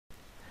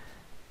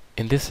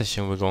In this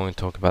session we're going to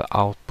talk about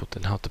output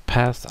and how to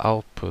pass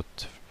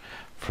output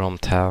from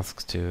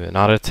tasks to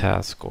another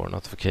task or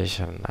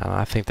notification, and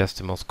I think that's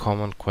the most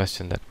common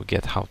question that we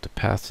get, how to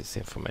pass this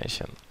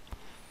information.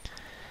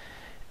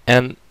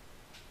 And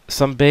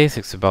some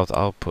basics about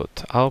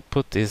output.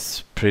 Output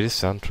is pretty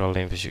central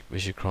in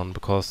VisualCron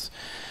because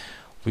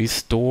we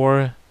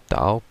store the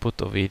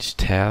output of each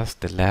task,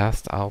 the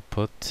last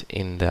output,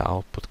 in the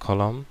output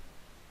column.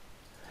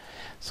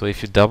 So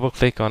if you double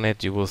click on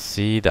it, you will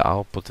see the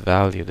output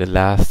value, the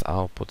last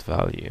output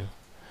value.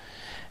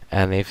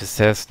 And if it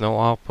says no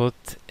output,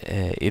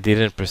 it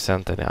didn't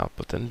present any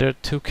output. And there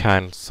are two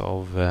kinds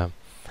of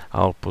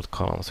output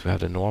columns. We have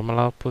the normal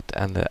output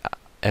and the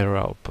error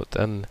output.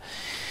 And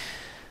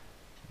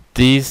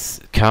these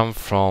come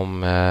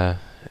from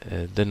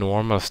the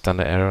normal,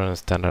 standard error and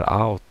standard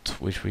out,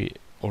 which we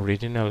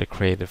originally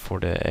created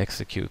for the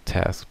execute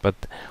task. But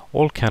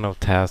all kind of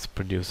tasks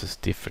produces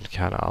different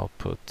kind of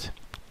output.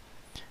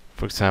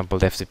 For example,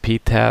 the FTP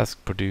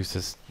task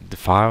produces the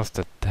files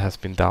that has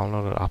been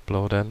downloaded or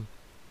uploaded.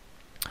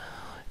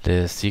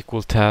 The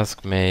SQL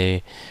task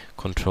may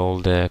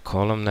control the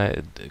column,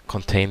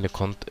 contain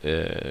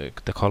the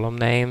column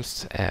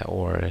names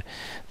or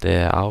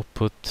the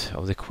output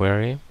of the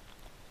query.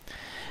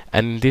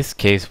 And in this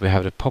case, we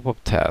have the Popup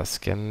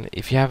task. And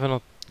if you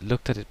haven't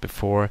looked at it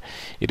before,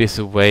 it is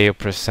a way of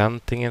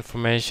presenting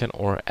information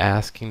or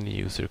asking the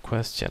user a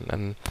question.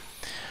 And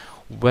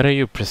whether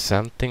you're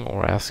presenting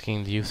or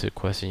asking the user a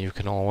question, you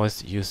can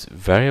always use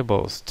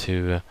variables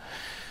to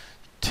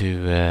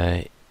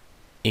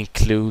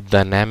include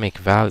dynamic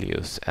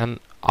values.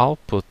 And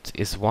output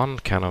is one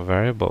kind of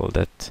variable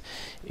that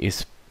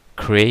is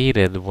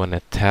created when a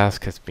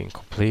task has been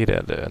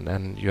completed. And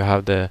then you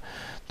have the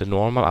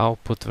normal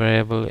output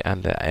variable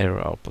and the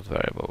error output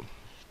variable.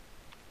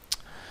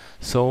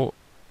 So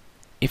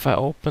if I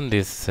open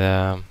this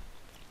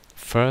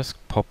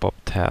first pop-up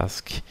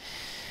task,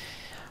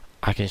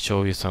 I can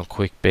show you some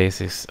quick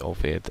basics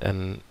of it.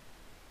 And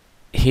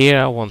here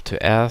I want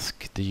to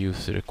ask the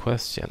user a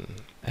question,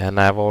 and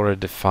I've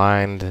already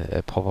defined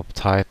a pop-up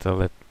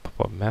title, a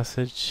pop-up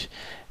message,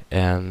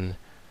 and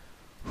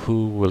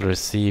who will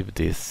receive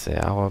this.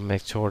 I will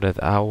make sure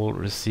that I will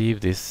receive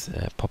this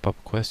pop-up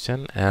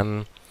question,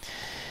 and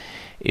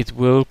it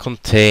will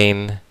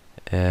contain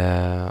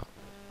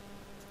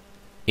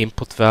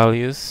input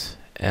values,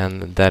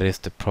 and that is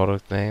the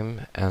product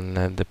name,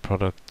 and the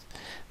product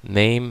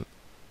name.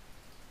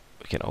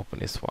 We can open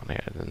this one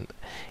here, and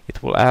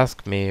it will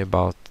ask me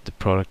about the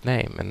product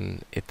name,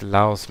 and it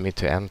allows me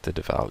to enter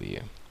the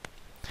value.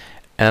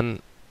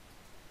 And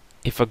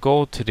if I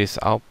go to this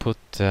output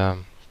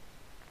column,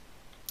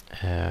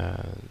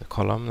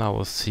 I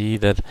will see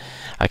that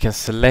I can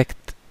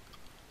select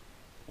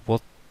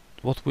what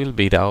will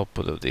be the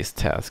output of this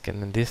task.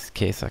 And in this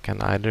case, I can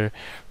either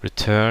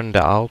return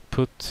the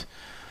output,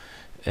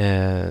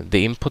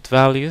 the input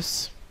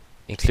values,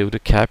 include a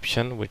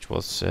caption, which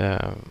was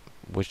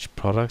which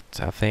product,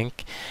 I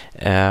think,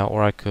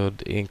 or I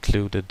could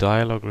include a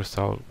dialog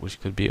result, which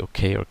could be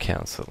OK or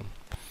cancel.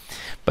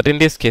 But in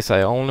this case,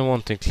 I only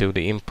want to include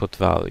the input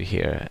value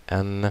here.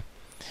 And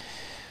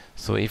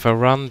so if I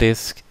run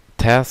this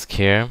task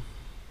here,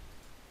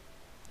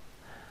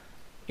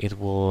 it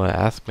will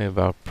ask me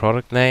about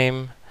product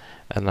name,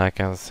 and I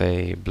can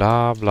say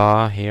blah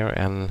blah here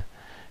and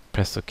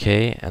press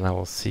OK, and I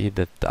will see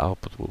that the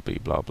output will be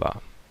blah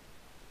blah.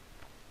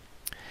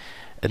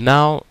 And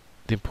now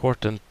the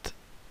important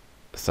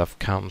stuff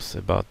comes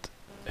about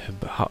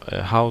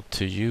how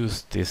to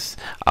use this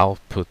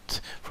output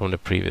from the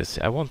previous.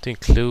 I want to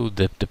include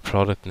the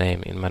product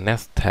name in my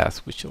next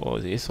task, which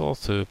is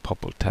also a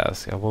Popup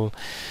task. I will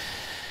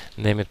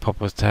name it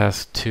Popup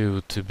task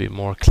 2 to be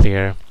more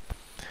clear.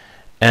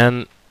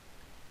 And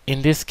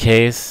in this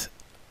case,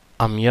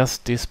 I'm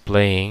just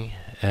displaying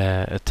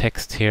a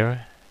text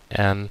here,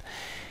 and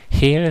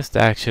here is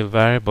the actual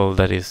variable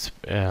that is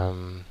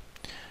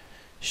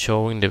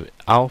showing the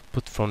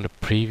output from the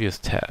previous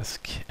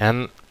task.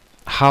 And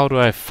how do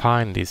I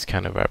find these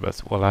kind of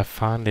variables? Well, I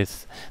find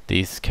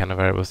these kind of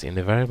variables in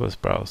the variables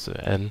browser,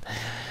 and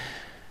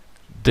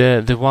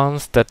the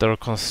ones that are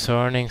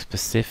concerning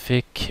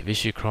specific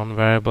VisualCron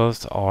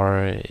variables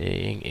are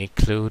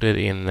included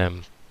in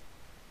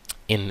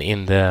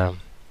the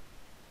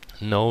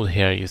node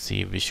here. You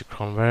see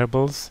VisualCron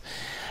variables,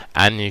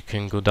 and you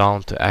can go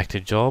down to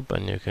active job,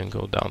 and you can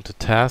go down to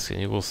task,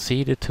 and you will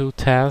see the two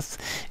tasks.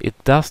 It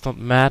does not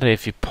matter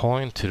if you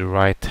point to the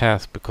right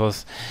task,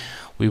 because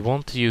we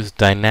want to use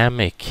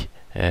dynamic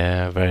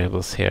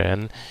variables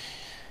here.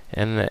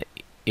 And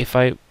if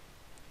I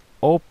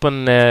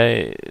open,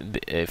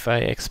 if I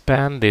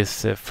expand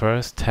this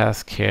first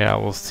task here, I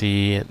will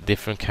see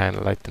different kind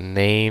of like the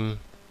name,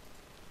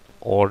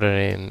 order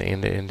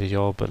in the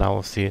job, and I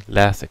will see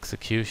last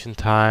execution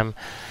time.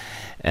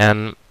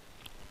 And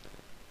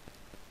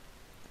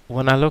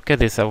when I look at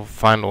this, I will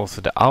find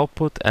also the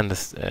output and the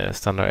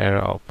standard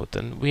error output,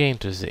 and we are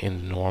interested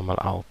in the normal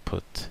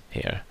output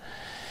here.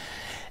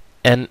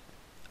 And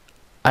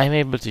I'm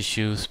able to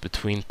choose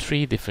between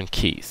 3 different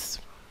keys.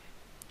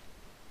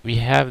 we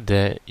have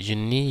the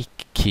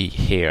unique key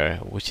here,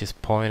 which is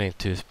pointing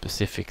to a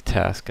specific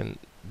task, and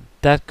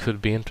that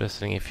could be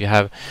interesting if you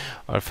have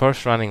are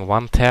first running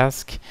one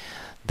task,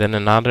 then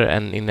another,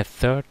 and in a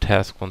third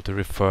task want to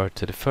refer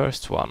to the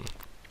first one.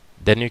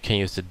 Then you can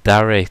use the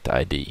direct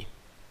ID.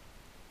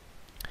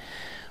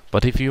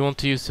 But if you want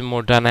to use a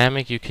more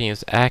dynamic, you can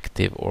use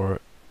active or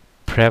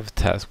prev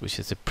task, which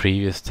is a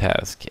previous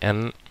task.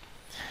 And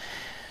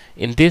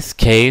in this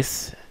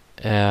case,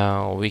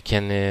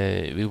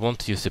 we want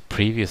to use a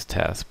previous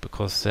task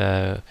because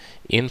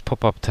in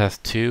Popup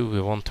task 2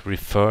 we want to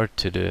refer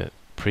to the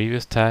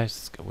previous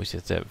task, which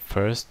is the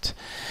first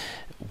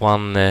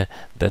one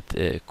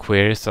that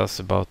queries us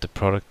about the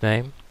product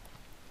name.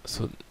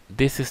 So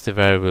this is the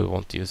variable we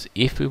want to use.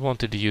 If we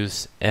wanted to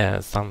use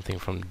something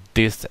from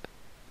this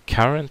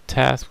current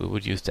task, we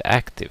would use the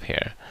active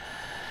here.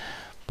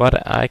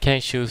 But I can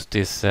choose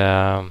this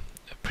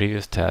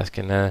previous task,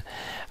 and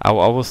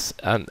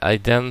I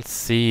then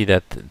see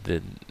that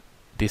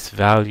this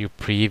value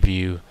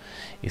preview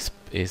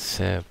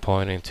is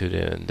pointing to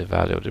the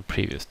value of the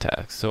previous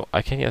task. So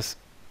I can just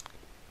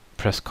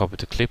press copy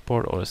to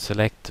clipboard or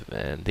select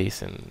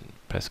these and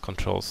press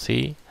Ctrl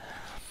C,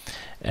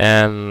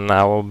 and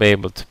I will be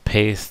able to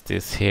paste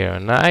this here.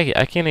 And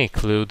I can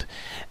include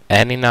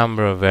any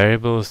number of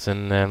variables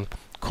and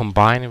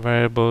combine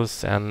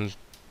variables, and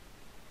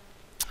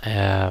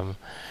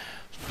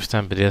for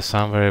example, there are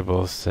some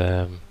variables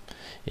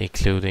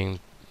including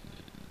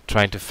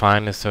trying to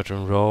find a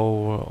certain row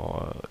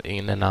or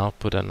in an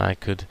output, and I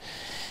could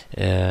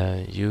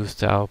use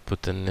the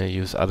output and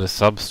use other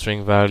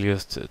substring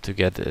values to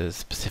get a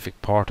specific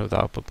part of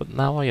the output. But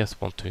now I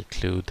just want to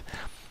include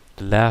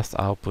the last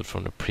output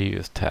from the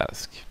previous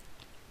task.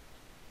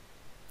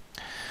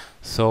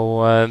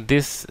 So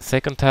this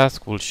second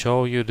task will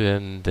show you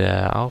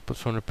the output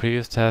from the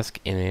previous task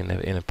in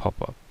a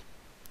pop-up.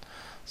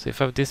 So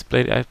if I've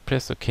displayed, I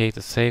press OK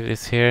to save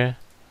this here.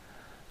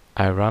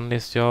 I run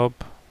this job.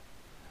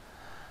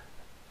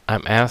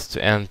 I'm asked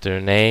to enter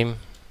a name.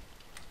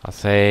 I'll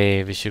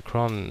say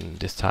VisualCron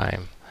this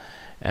time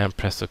and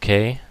press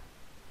OK.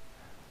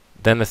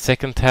 Then the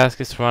second task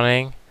is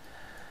running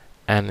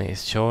and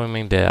it's showing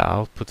me the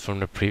output from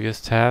the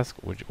previous task,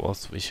 which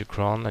was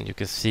VisualCron, and you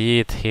can see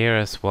it here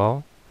as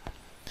well.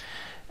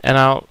 And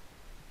I'll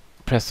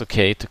press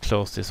OK to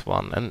close this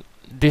one. And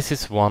this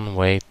is one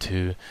way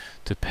to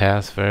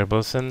pass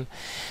variables, and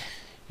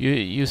you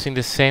using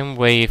the same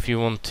way if you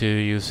want to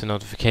use a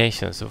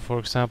notification. So for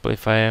example,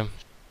 if now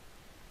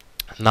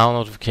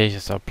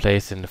notifications are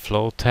placed in the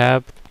flow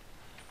tab,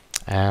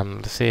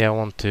 and let's say I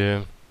want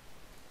to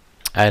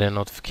add a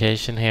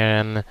notification here,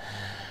 and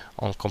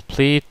on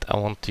complete I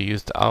want to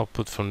use the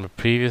output from the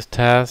previous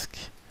task.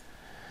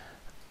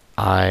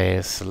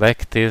 I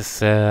select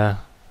this, I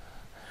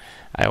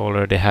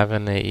already have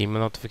an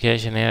email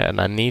notification here, and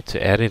I need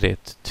to edit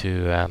it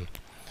to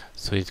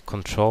so it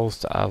controls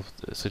the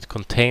so it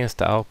contains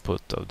the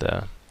output of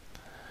the.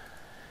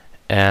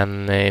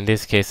 And in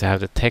this case I have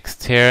the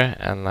text here,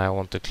 and I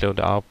want to include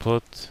the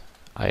output.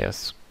 I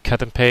just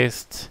cut and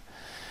paste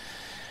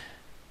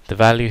the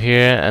value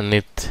here, and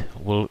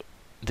the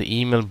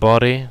email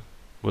body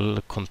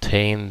will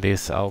contain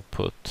this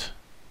output.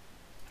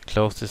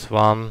 Close this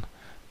one.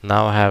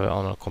 Now I have it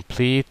on a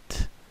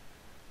complete.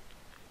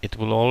 It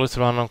will always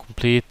run on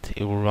complete.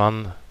 It will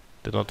run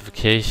the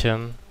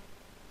notification.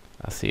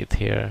 I see it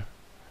here.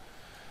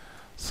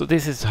 So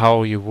this is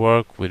how you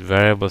work with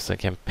variables that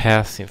can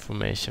pass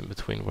information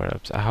between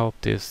variables. I hope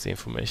this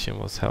information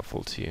was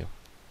helpful to you.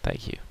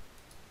 Thank you.